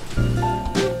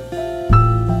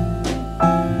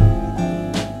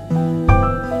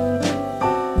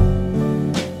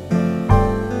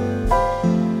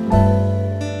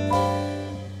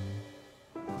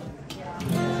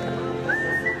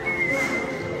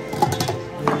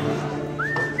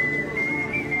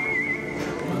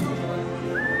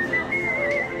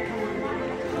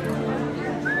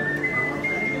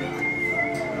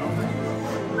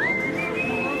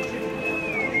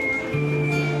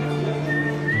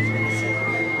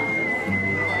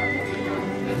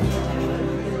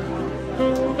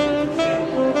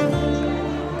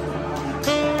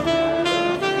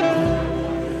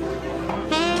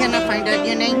 Can I find out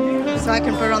your name so I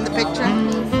can put it on the picture?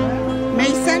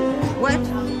 Mason? What?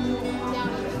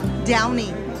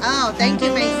 Downey. Oh, thank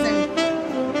you, Mason.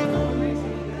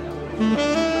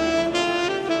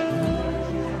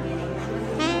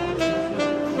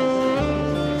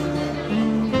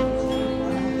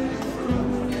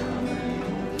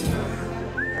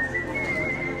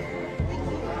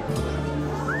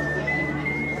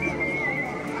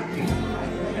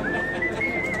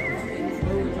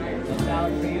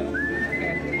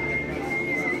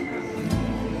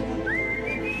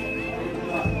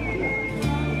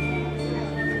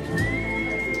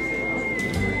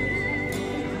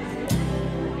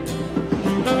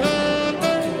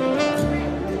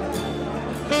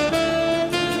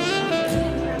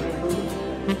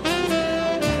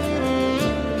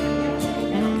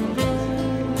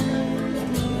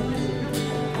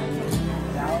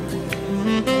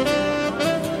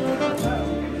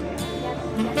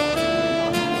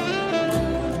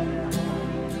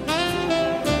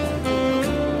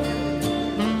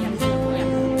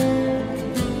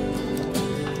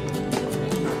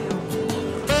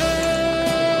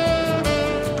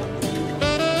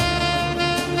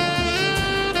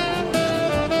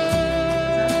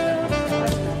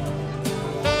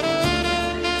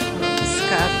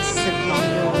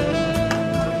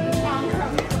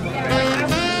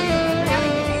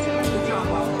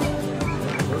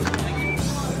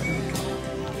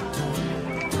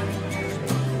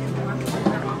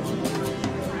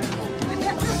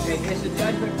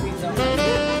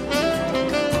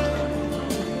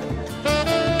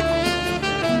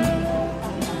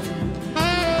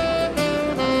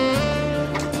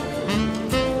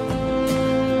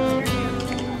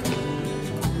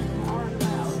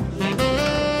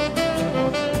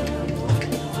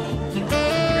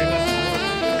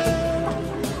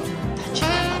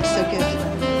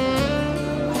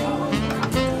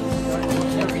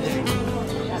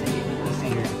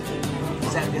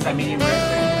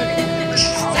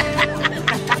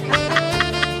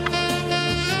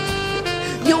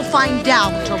 You'll find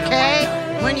out, okay?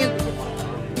 When you...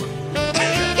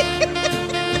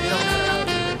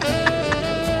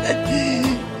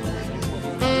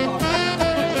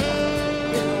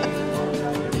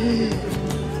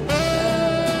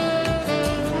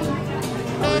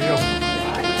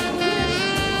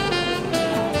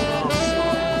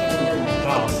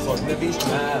 Gonna be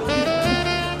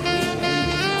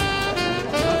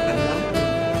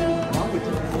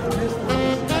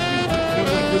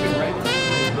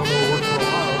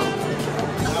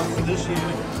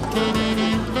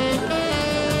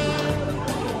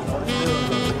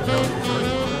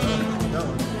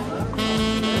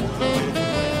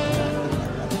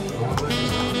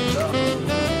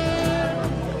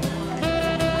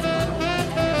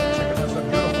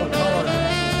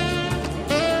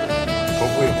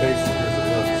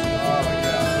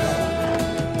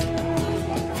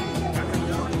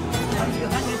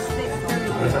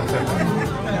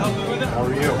How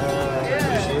are you?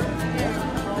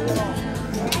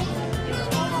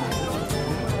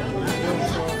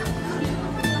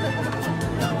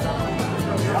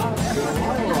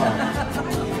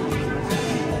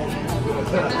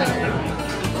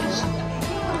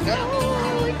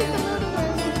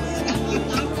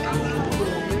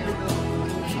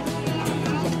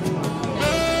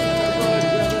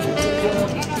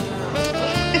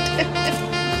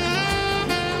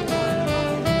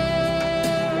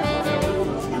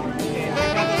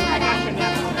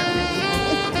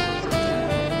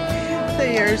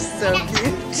 They are so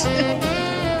cute.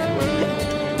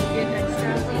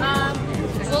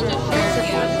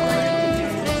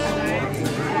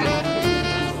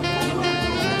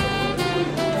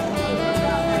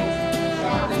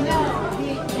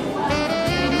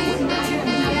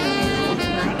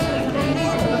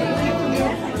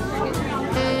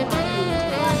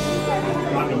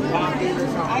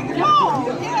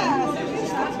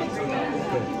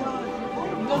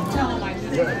 Don't tell him I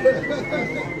did.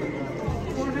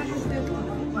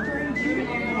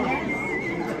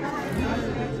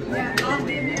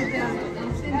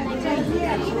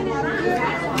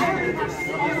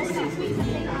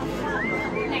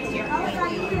 Next year.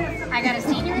 I got a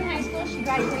senior in high school. She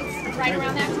graduates right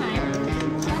around that time.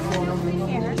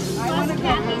 Plus,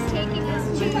 Kathy's taking this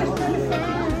to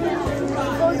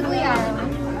supposedly Ireland.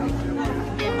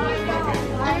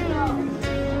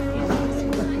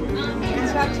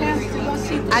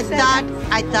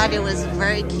 I thought it was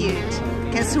very cute.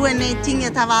 Que a sua netinha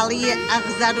estava ali a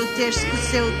rezar o texto com o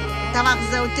seu, estava a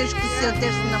rezar o texto com o seu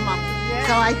texto na mão.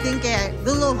 So I think é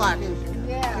de louvar.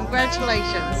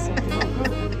 Congratulations.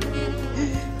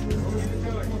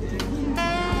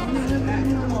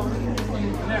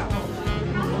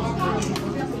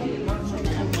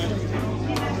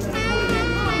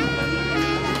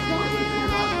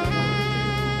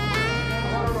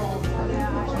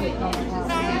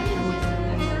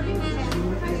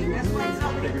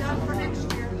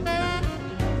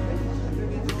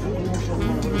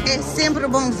 É sempre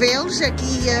bom vê-los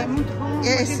aqui.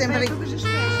 É sempre.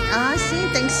 Ah, sim,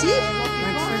 tem que ser.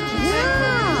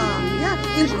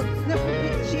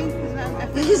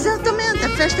 Exatamente, a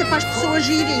festa é para as pessoas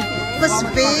irem, para se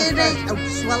verem. O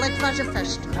pessoal é que faz a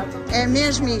festa. É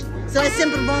mesmo isso. Então é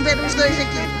sempre bom ver os dois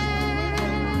aqui.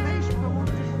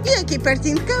 E aqui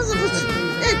pertinho de casa,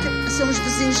 somos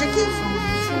vizinhos aqui.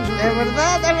 É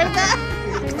verdade, é verdade.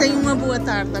 Que tenham uma boa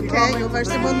tarde, ok? Eu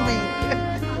vejo ser bom domingo.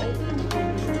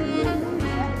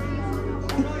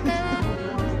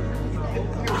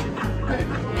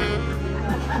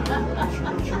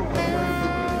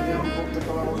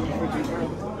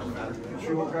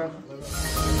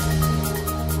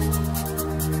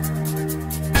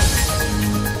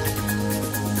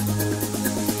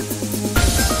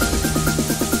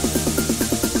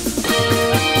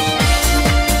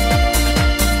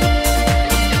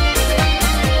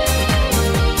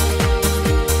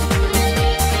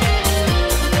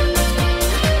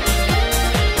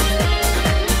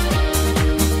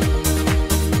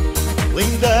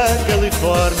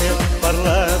 Califórnia,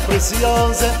 parla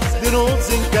preciosa de nos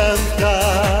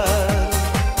encantar.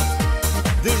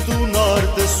 Desde o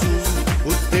norte a sul,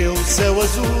 o teu céu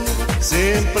azul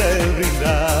sempre a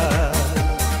brilhar.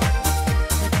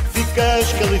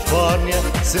 Ficas, Califórnia,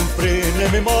 sempre na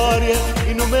memória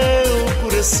e no meu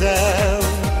coração.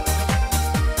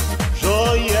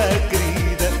 Joia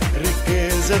querida,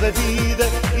 riqueza da vida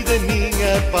e da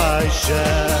minha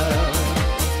paixão.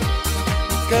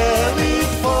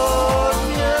 Califórnia,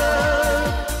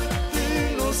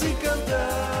 de nos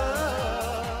encantar.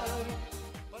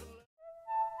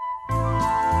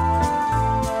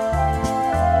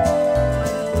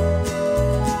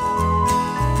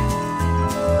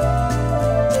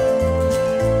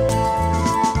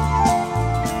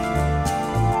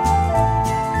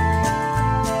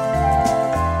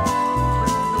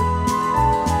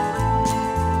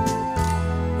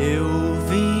 Eu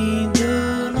vim de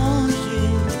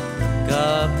longe,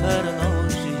 cá para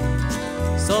longe,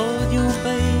 sou de um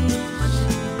país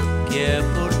que é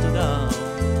Portugal.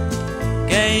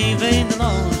 Quem vem de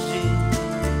longe,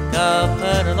 cá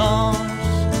para nós,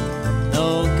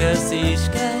 nunca se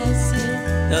esquece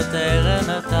da terra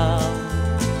natal.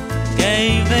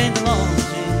 Quem vem de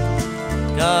longe,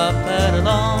 cá para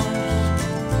nós,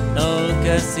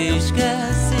 nunca se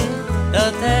esquece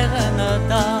da terra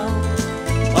natal.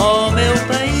 Oh, meu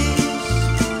país,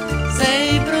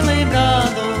 sempre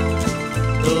lembrado,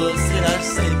 tu serás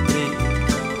sempre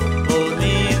por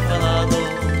mim falado.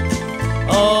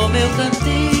 Oh, meu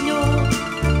cantinho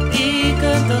e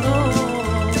cantador,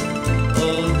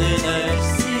 onde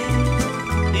nasci,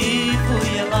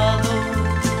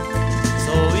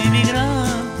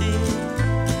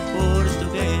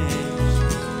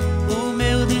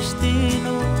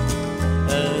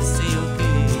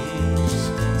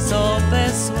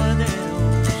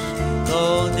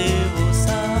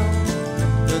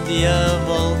 dia